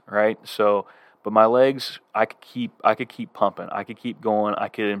breaks, right? So, but my legs, I could keep pumping. I could keep going. I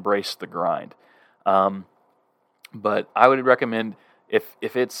could embrace the grind. But I would recommend if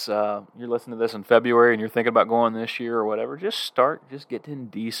it's you're listening to this in February and you're thinking about going this year or whatever, just get in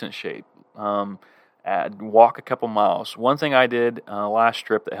decent shape. Walk a couple miles. One thing I did last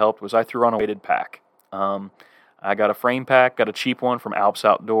trip that helped was I threw on a weighted pack. I got a frame pack, got a cheap one from Alps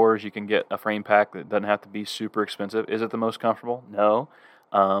Outdoors. You can get a frame pack that doesn't have to be super expensive. Is it the most comfortable? No,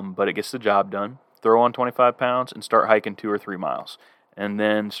 but it gets the job done. Throw on 25 pounds and start hiking 2 or 3 miles. And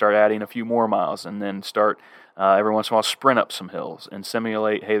then start adding a few more miles. And then start every once in a while sprint up some hills and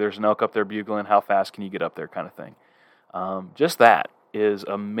simulate, hey, there's an elk up there bugling. How fast can you get up there kind of thing. Just that is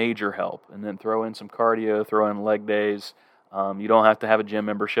a major help. And then throw in some cardio, throw in leg days. You don't have to have a gym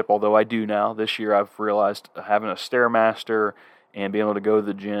membership, although I do now. This year I've realized having a Stairmaster and being able to go to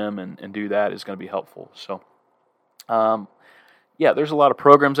the gym and do that is going to be helpful. So, yeah, there's a lot of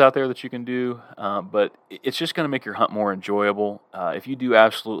programs out there that you can do, but it's just going to make your hunt more enjoyable. If you do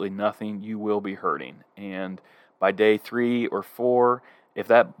absolutely nothing, you will be hurting. And by day 3 or 4, if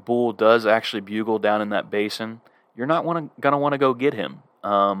that bull does actually bugle down in that basin, you're not going to want to go get him.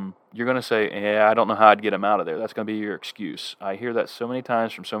 You're going to say, yeah, I don't know how I'd get him out of there. That's going to be your excuse. I hear that so many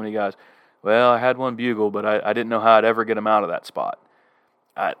times from so many guys. Well, I had one bugle, but I didn't know how I'd ever get him out of that spot.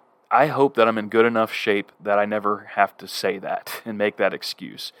 I hope that I'm in good enough shape that I never have to say that and make that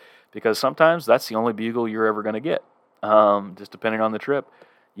excuse. Because sometimes that's the only bugle you're ever going to get, just depending on the trip.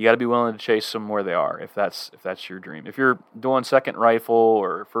 You got to be willing to chase them where they are if that's your dream. If you're doing second rifle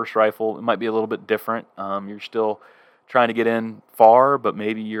or first rifle, it might be a little bit different. You're still trying to get in far, but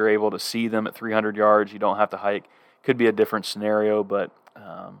maybe you're able to see them at 300 yards. You don't have to hike. Could be a different scenario, but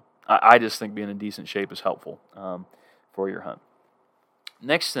I just think being in decent shape is helpful for your hunt.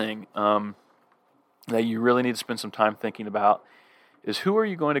 Next thing that you really need to spend some time thinking about is who are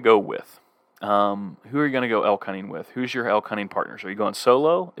you going to go with? Who are you going to go elk hunting with? Who's your elk hunting partners? Are you going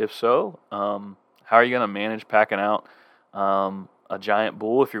solo? If so, how are you going to manage packing out a giant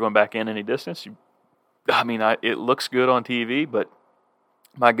bull if you're going back in any distance? It looks good on TV, but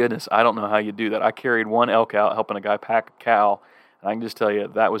my goodness, I don't know how you do that. I carried one elk out helping a guy pack a cow, and I can just tell you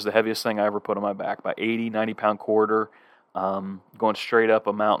that was the heaviest thing I ever put on my back, by 80, 90-pound quarter, going straight up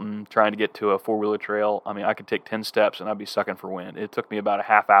a mountain, trying to get to a four-wheeler trail. I could take 10 steps, and I'd be sucking for wind. It took me about a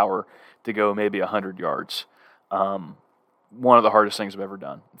half hour to go maybe 100 yards. One of the hardest things I've ever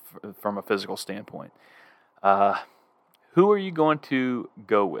done from a physical standpoint. Who are you going to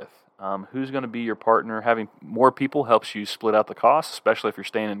go with? Who's going to be your partner? Having more people helps you split out the cost, especially if you're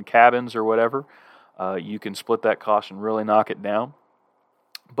staying in cabins or whatever. You can split that cost and really knock it down.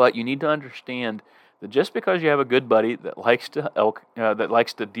 But you need to understand that just because you have a good buddy that likes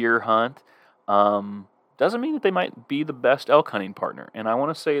to deer hunt, doesn't mean that they might be the best elk hunting partner. And I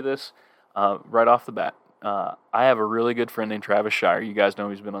want to say this right off the bat. I have a really good friend named Travis Shire. You guys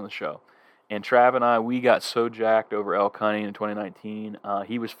know he's been on the show. And Trav and I, we got so jacked over elk hunting in 2019.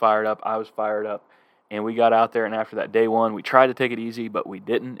 He was fired up. I was fired up. And we got out there, and after that day one, we tried to take it easy, but we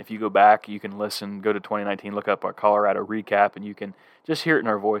didn't. If you go back, you can listen, go to 2019, look up our Colorado recap, and you can just hear it in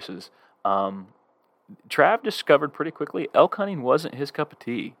our voices. Trav discovered pretty quickly elk hunting wasn't his cup of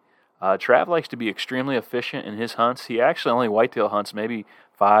tea. Trav likes to be extremely efficient in his hunts. He actually only whitetail hunts maybe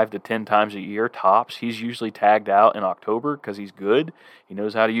 5 to 10 times a year tops. He's usually tagged out in October because he's good. He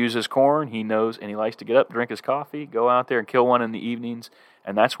knows how to use his corn. He knows, and he likes to get up, drink his coffee, go out there and kill one in the evenings.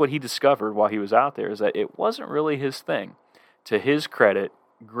 And that's what he discovered while he was out there, is that it wasn't really his thing. To his credit,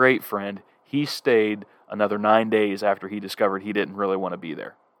 great friend, he stayed another 9 days after he discovered he didn't really want to be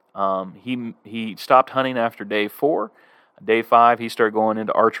there. He stopped hunting after day 4. Day 5, he started going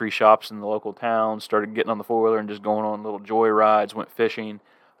into archery shops in the local town, started getting on the four-wheeler and just going on little joy rides, went fishing.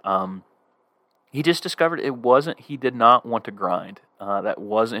 He just discovered he did not want to grind. That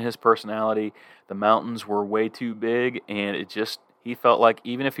wasn't his personality. The mountains were way too big, and he felt like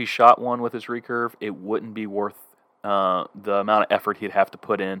even if he shot one with his recurve, it wouldn't be worth the amount of effort he'd have to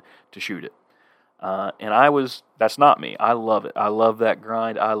put in to shoot it. That's not me. I love it. I love that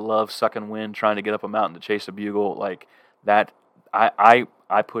grind. I love sucking wind, trying to get up a mountain to chase a bugle. Like that, I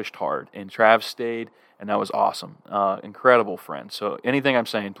pushed hard, and Trav stayed, and that was awesome. Incredible friend. So anything I'm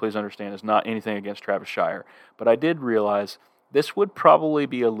saying, please understand, is not anything against Travis Shire. But I did realize this would probably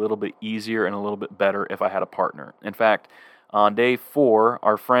be a little bit easier and a little bit better if I had a partner. In fact, on day 4,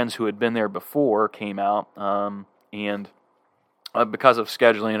 our friends who had been there before came out, and because of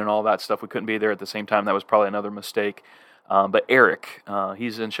scheduling and all that stuff, we couldn't be there at the same time. That was probably another mistake. But Eric,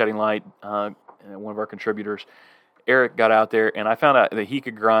 he's in Shedding Light, one of our contributors. Eric got out there, and I found out that he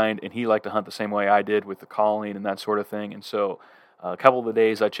could grind, and he liked to hunt the same way I did with the calling and that sort of thing. And so a couple of the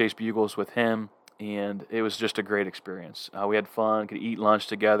days I chased bugles with him, and it was just a great experience. We had fun, could eat lunch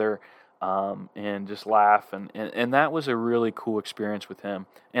together, and just laugh, and that was a really cool experience with him.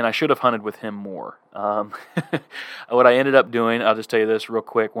 And I should have hunted with him more. What I ended up doing, I'll just tell you this real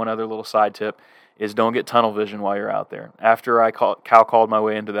quick, one other little side tip, is don't get tunnel vision while you're out there. After I cow called my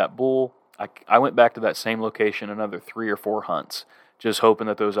way into that bull, I went back to that same location another 3 or 4 hunts, just hoping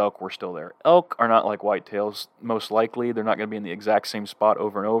that those elk were still there. Elk are not like whitetails, most likely. They're not going to be in the exact same spot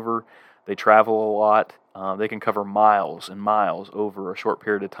over and over. They travel a lot. They can cover miles and miles over a short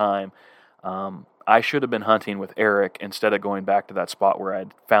period of time. I should have been hunting with Eric instead of going back to that spot where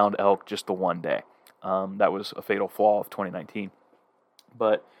I'd found elk just the one day. That was a fatal flaw of 2019.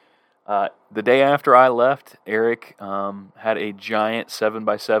 But the day after I left, Eric had a giant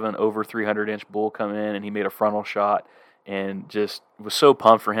 7x7 over 300-inch bull come in, and he made a frontal shot, and just was so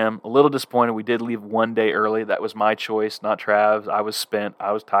pumped for him. A little disappointed. We did leave one day early. That was my choice, not Trav's. I was spent.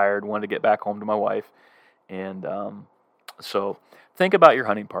 I was tired. Wanted to get back home to my wife. And so think about your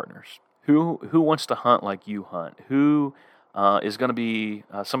hunting partners. Who wants to hunt like you hunt? Who is going to be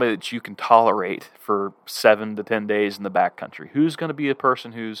somebody that you can tolerate for 7 to 10 days in the backcountry? Who's going to be a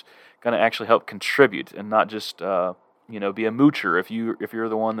person who's going to actually help contribute and not just be a moocher? If you're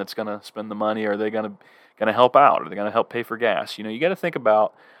the one that's going to spend the money, are they going to help out? Are they going to help pay for gas? You got to think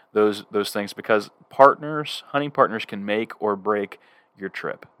about those things, because hunting partners can make or break your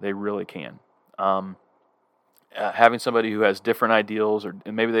trip. They really can. Having somebody who has different ideals,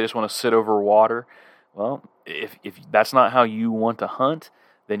 and maybe they just want to sit over water. Well, if that's not how you want to hunt,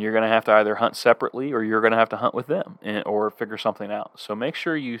 then you're going to have to either hunt separately, or you're going to have to hunt with them, or figure something out. So make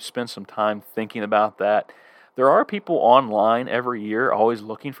sure you spend some time thinking about that. There are people online every year always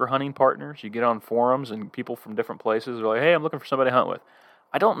looking for hunting partners. You get on forums, and people from different places are like, hey, I'm looking for somebody to hunt with.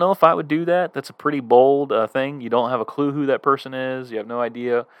 I don't know if I would do that. That's a pretty bold thing. You don't have a clue who that person is. You have no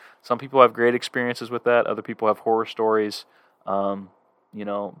idea. Some people have great experiences with that. Other people have horror stories. But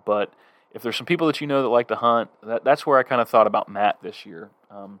if there's some people that that like to hunt, that's where I kind of thought about Matt this year.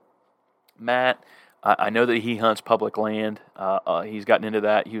 Matt, I know that he hunts public land. He's gotten into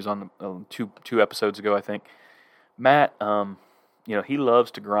that. He was on two episodes ago, I think. Matt, he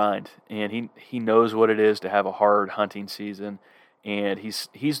loves to grind, and he knows what it is to have a hard hunting season. And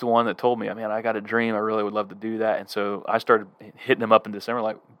he's the one that told me, man, I got a dream. I really would love to do that. And so I started hitting him up in December,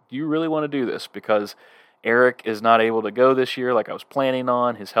 like, do you really want to do this? Because Eric is not able to go this year like I was planning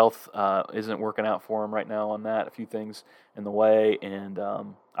on. His health isn't working out for him right now on that. A few things in the way. And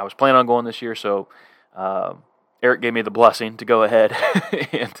I was planning on going this year. So Eric gave me the blessing to go ahead.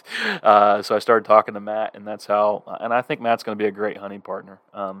 And so I started talking to Matt, and that's how, and I think Matt's going to be a great hunting partner.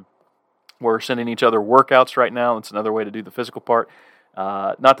 We're sending each other workouts right now. It's another way to do the physical part.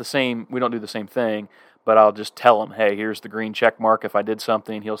 Not the same. We don't do the same thing, but I'll just tell him, hey, here's the green check mark. If I did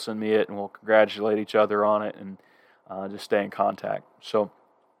something, he'll send me it, and we'll congratulate each other on it, and just stay in contact. So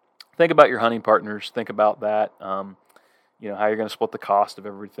think about your hunting partners. Think about that. How you're going to split the cost of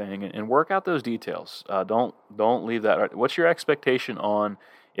everything, and work out those details. Don't leave that. What's your expectation on?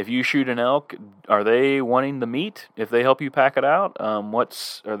 If you shoot an elk, are they wanting the meat? If they help you pack it out, are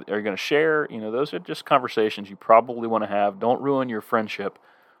you going to share? Those are just conversations you probably want to have. Don't ruin your friendship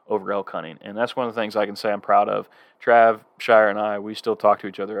over elk hunting. And that's one of the things I can say I'm proud of. Trav, Shire, and I, we still talk to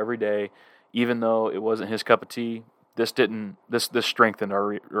each other every day. Even though it wasn't his cup of tea, this strengthened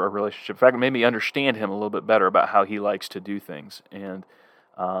our relationship. In fact, it made me understand him a little bit better about how he likes to do things. And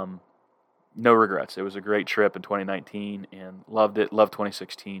no regrets. It was a great trip in 2019 and loved it. Loved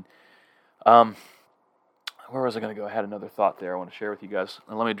 2016. Where was I going to go? I had another thought there I want to share with you guys.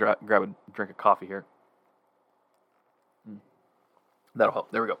 Let me grab a drink of coffee here. That'll help.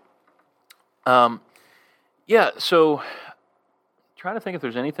 There we go. So trying to think if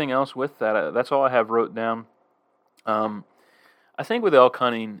there's anything else with that. That's all I have wrote down. I think with elk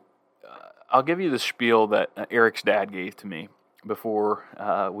hunting, I'll give you the spiel that Eric's dad gave to me before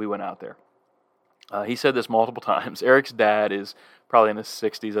we went out there. He said this multiple times. Eric's dad is probably in his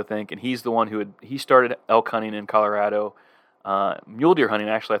 60s, I think, and he's the one he started elk hunting in Colorado, mule deer hunting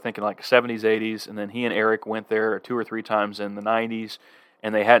actually, I think in like the 70s, 80s, and then he and Eric went there 2 or 3 times in the 90s,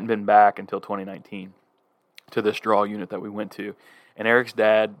 and they hadn't been back until 2019 to this draw unit that we went to. And Eric's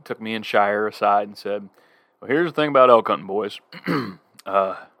dad took me and Shire aside and said, Well, here's the thing about elk hunting, boys.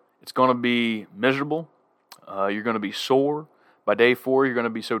 It's going to be miserable. You're going to be sore. By day 4, you're going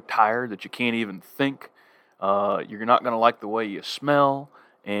to be so tired that you can't even think. You're not going to like the way you smell.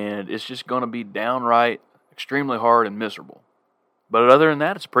 And it's just going to be downright extremely hard and miserable. But other than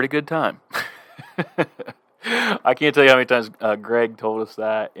that, it's a pretty good time. I can't tell you how many times Greg told us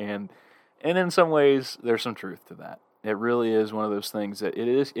that. And in some ways, there's some truth to that. It really is one of those things that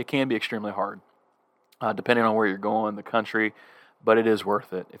it can be extremely hard, depending on where you're going, the country. But it is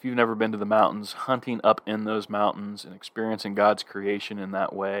worth it. If you've never been to the mountains, hunting up in those mountains and experiencing God's creation in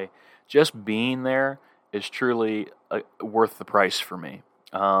that way, just being there is truly worth the price for me.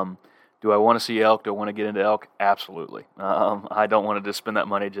 Do I want to see elk? Do I want to get into elk? Absolutely. I don't want to just spend that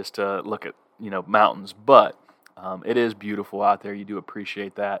money just to look at mountains, but it is beautiful out there. You do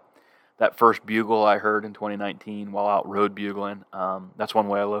appreciate that. That first bugle I heard in 2019 while out road bugling, that's one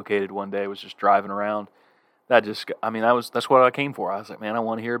way I located one day, was just driving around. That's what I came for. I was like, man, I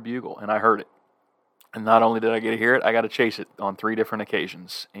want to hear a bugle, and I heard it. And not only did I get to hear it, I got to chase it on 3 different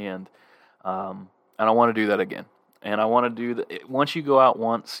occasions, and I want to do that again. And I want to do that. Once you go out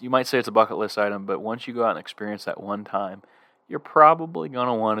once, you might say it's a bucket list item, but once you go out and experience that one time, you're probably going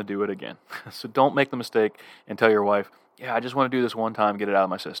to want to do it again. So don't make the mistake and tell your wife, yeah, I just want to do this one time, get it out of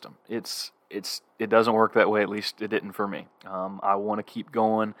my system. It doesn't work that way. At least it didn't for me. I want to keep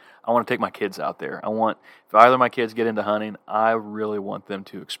going. I want to take my kids out there. If either of my kids get into hunting, I really want them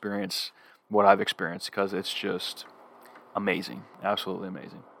to experience what I've experienced, because it's just amazing, absolutely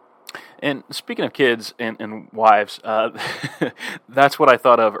amazing. And speaking of kids and wives, that's what I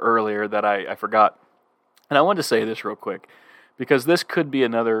thought of earlier that I forgot. And I wanted to say this real quick, because this could be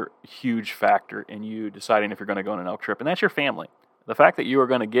another huge factor in you deciding if you're going to go on an elk trip, and that's your family. The fact that you are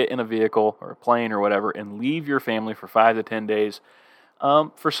going to get in a vehicle or a plane or whatever and leave your family for 5 to 10 days,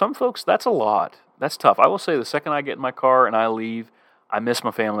 for some folks, that's a lot. That's tough. I will say the second I get in my car and I leave, I miss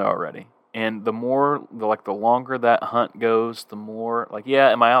my family already. And the longer that hunt goes, the more,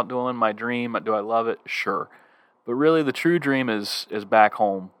 am I out doing my dream? Do I love it? Sure. But really, the true dream is back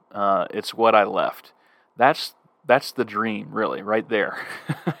home. It's what I left. That's the dream, really, right there.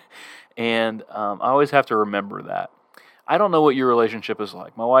 And I always have to remember that. I don't know what your relationship is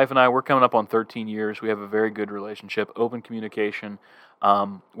like. My wife and I, we're coming up on 13 years. We have a very good relationship, open communication.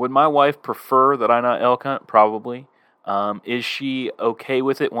 Would my wife prefer that I not elk hunt? Probably. Is she okay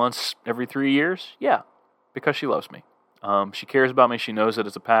with it once every 3 years? Yeah, because she loves me. She cares about me. She knows that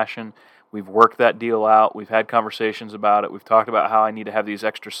it's a passion. We've worked that deal out. We've had conversations about it. We've talked about how I need to have these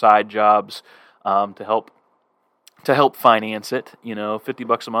extra side jobs to help finance it.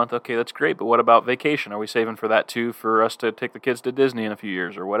 $50 a month. Okay, that's great. But what about vacation? Are we saving for that too, for us to take the kids to Disney in a few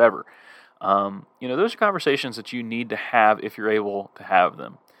years or whatever? Those are conversations that you need to have if you're able to have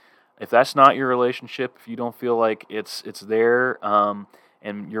them. If that's not your relationship, if you don't feel like it's there,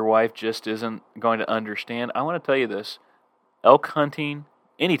 and your wife just isn't going to understand, I want to tell you this: elk hunting,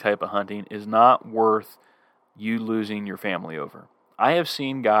 any type of hunting, is not worth you losing your family over. I have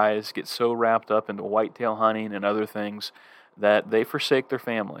seen guys get so wrapped up into whitetail hunting and other things that they forsake their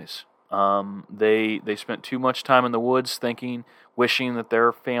families. They spent too much time in the woods wishing that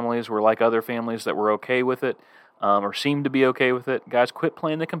their families were like other families that were okay with it, or seemed to be okay with it. Guys, quit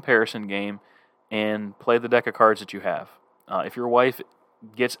playing the comparison game and play the deck of cards that you have. If your wife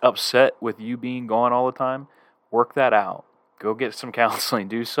gets upset with you being gone all the time, work that out. Go get some counseling.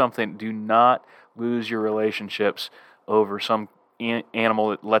 Do something. Do not lose your relationships over some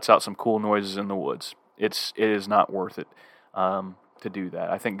animal that lets out some cool noises in the woods. It is not worth it to do that.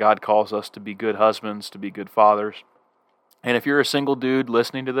 I think God calls us to be good husbands, to be good fathers. And if you're a single dude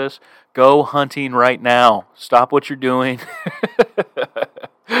listening to this, go hunting right now. Stop what you're doing.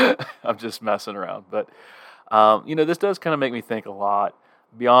 I'm just messing around. But, this does kind of make me think a lot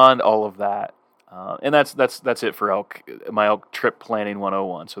beyond all of that. And that's it for my elk trip planning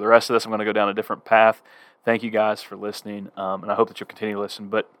 101. So the rest of this, I'm going to go down a different path. Thank you guys for listening. And I hope that you'll continue to listen.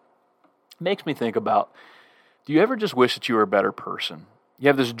 But it makes me think about, do you ever just wish that you were a better person? You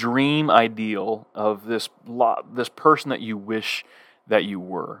have this dream ideal of this person that you wish that you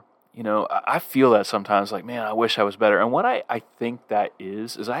were. I feel that sometimes, like, man, I wish I was better. And what I think that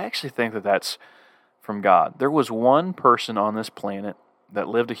is I actually think that that's from God. There was one person on this planet that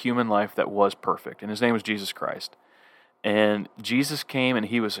lived a human life that was perfect, and his name was Jesus Christ. And Jesus came, and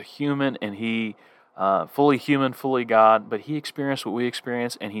he was a human, and he fully human, fully God, but he experienced what we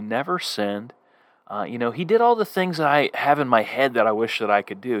experience, and he never sinned. He did all the things that I have in my head that I wish that I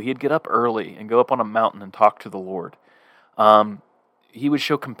could do. He'd get up early and go up on a mountain and talk to the Lord. He would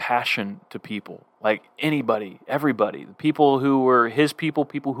show compassion to people, like anybody, everybody, the people who were his people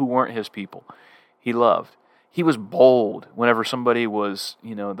who weren't his people. He loved. He was bold whenever somebody was,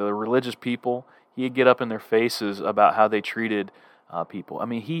 the religious people. He'd get up in their faces about how they treated people. I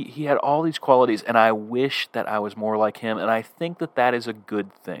mean, he had all these qualities, and I wish that I was more like him, and I think that that is a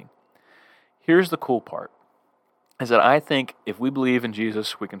good thing. Here's the cool part, is that I think if we believe in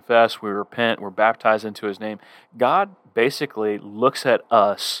Jesus, we confess, we repent, we're baptized into his name, God basically looks at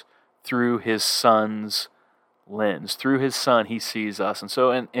us through his Son's lens. Through his Son, he sees us. And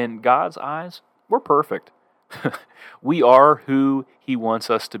so in God's eyes, we're perfect. We are who he wants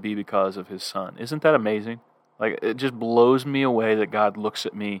us to be because of his Son. Isn't that amazing? Like, it just blows me away that God looks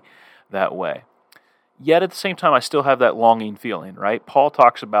at me that way. Yet at the same time, I still have that longing feeling, right? Paul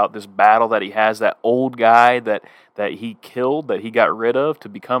talks about this battle that he has, that old guy that he killed, that he got rid of to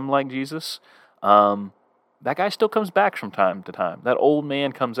become like Jesus. That guy still comes back from time to time. That old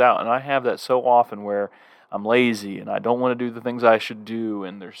man comes out, and I have that so often where I'm lazy and I don't want to do the things I should do,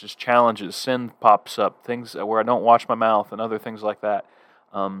 and there's just challenges, sin pops up, things where I don't watch my mouth and other things like that.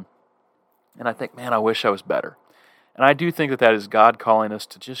 And I think, man, I wish I was better. And I do think that that is God calling us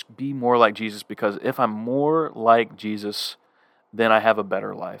to just be more like Jesus, because if I'm more like Jesus, then I have a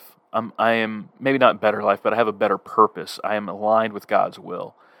better life. I am, maybe not better life, but I have a better purpose. I am aligned with God's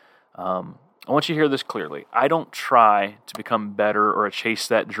will. I want you to hear this clearly. I don't try to become better or chase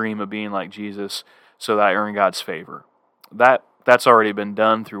that dream of being like Jesus so that I earn God's favor. That's already been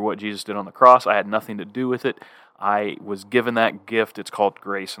done through what Jesus did on the cross. I had nothing to do with it. I was given that gift. It's called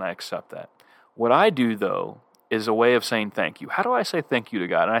grace, and I accept that. What I do, though, is a way of saying thank you. How do I say thank you to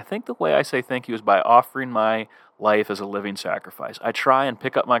God? And I think the way I say thank you is by offering my life as a living sacrifice. I try and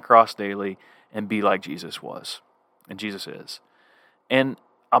pick up my cross daily and be like Jesus was, and Jesus is. And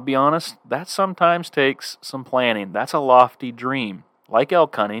I'll be honest, that sometimes takes some planning. That's a lofty dream. Like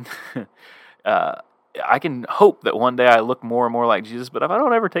elk hunting, I can hope that one day I look more and more like Jesus, but if I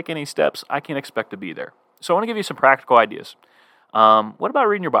don't ever take any steps, I can't expect to be there. So I want to give you some practical ideas. What about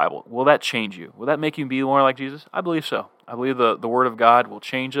reading your Bible? Will that change you? Will that make you be more like Jesus? I believe so. I believe the Word of God will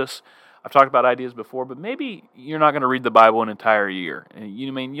change us. I've talked about ideas before, but maybe you're not going to read the Bible an entire year.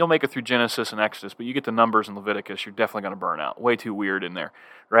 You'll make it through Genesis and Exodus, but you get to Numbers and Leviticus, you're definitely going to burn out. Way too weird in there,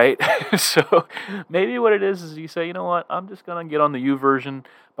 right? So maybe what it is you say, you know what, I'm just going to get on the YouVersion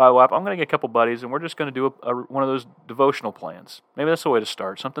Bible app. I'm going to get a couple buddies, and we're just going to do one of those devotional plans. Maybe that's the way to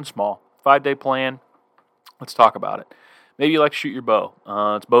start, something small. 5-day plan. Let's talk about it. Maybe you like to shoot your bow.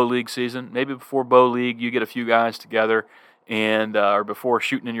 It's bow league season. Maybe before bow league, you get a few guys together, and or before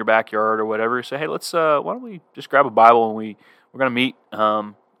shooting in your backyard or whatever, you say, hey, let's why don't we just grab a Bible and we're going to meet.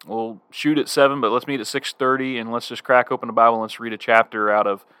 We'll shoot at 7, but let's meet at 6:30, and let's just crack open the Bible and let's read a chapter out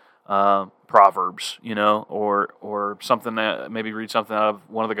of Proverbs, or something. Maybe read something out of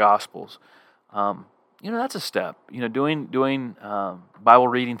one of the Gospels. That's a step. Doing Bible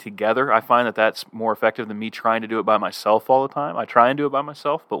reading together, I find that that's more effective than me trying to do it by myself all the time. I try and do it by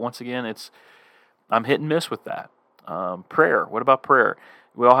myself, but once again, I'm hit and miss with that. Prayer. What about prayer?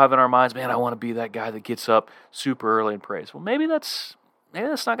 We all have in our minds, man, I want to be that guy that gets up super early and prays. Well, maybe that's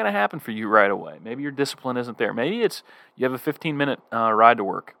not going to happen for you right away. Maybe your discipline isn't there. Maybe you have a 15-minute ride to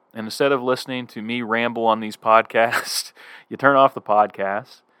work, and instead of listening to me ramble on these podcasts, you turn off the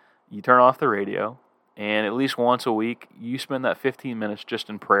podcast, you turn off the radio, and at least once a week, you spend that 15 minutes just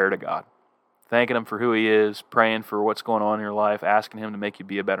in prayer to God, thanking Him for who He is, praying for what's going on in your life, asking Him to make you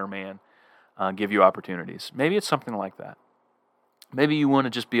be a better man, give you opportunities. Maybe it's something like that. Maybe you want to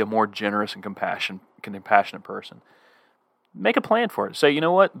just be a more generous and compassionate person. Make a plan for it. Say, you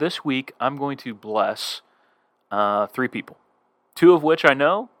know what? This week, I'm going to bless 3 people, 2 of which I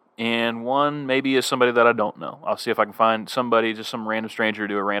know, and 1 maybe is somebody that I don't know. I'll see if I can find somebody, just some random stranger,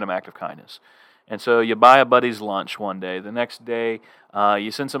 to do a random act of kindness. And so you buy a buddy's lunch one day. The next day, you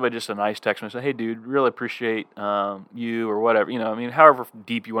send somebody just a nice text and say, hey, dude, really appreciate you, or whatever. However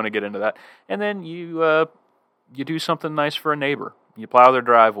deep you want to get into that. And then you do something nice for a neighbor. You plow their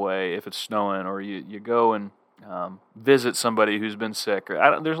driveway if it's snowing, or you go and visit somebody who's been sick.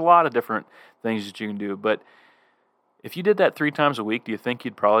 There's a lot of different things that you can do. But if you did that 3 times a week, do you think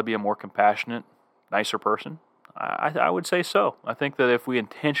you'd probably be a more compassionate, nicer person? I would say so. I think that if we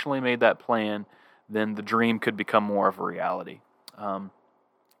intentionally made that plan, then the dream could become more of a reality.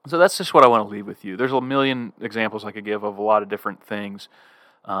 So that's just what I want to leave with you. There's a million examples I could give of a lot of different things.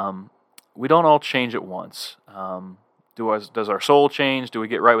 We don't all change at once. Does our soul change? Do we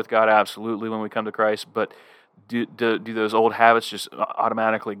get right with God? Absolutely, when we come to Christ. But do those old habits just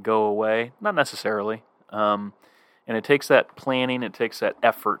automatically go away? Not necessarily. And it takes that planning, it takes that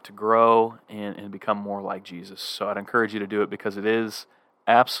effort to grow and become more like Jesus. So I'd encourage you to do it, because it is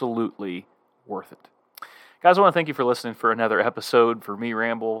absolutely worth it. Guys, I want to thank you for listening for another episode. For me,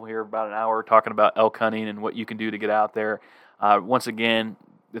 ramble here about an hour talking about elk hunting and what you can do to get out there. Once again,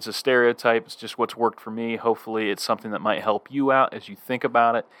 it's a stereotype. It's just what's worked for me. Hopefully, it's something that might help you out as you think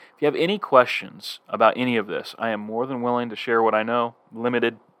about it. If you have any questions about any of this, I am more than willing to share what I know,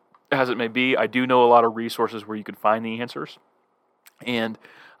 limited as it may be. I do know a lot of resources where you can find the answers. And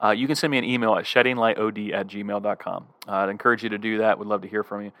you can send me an email at sheddinglightod@gmail.com. I'd encourage you to do that. Would love to hear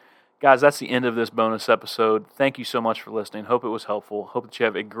from you. Guys, that's the end of this bonus episode. Thank you so much for listening. Hope it was helpful. Hope that you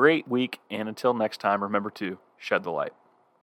have a great week. And until next time, remember to shed the light.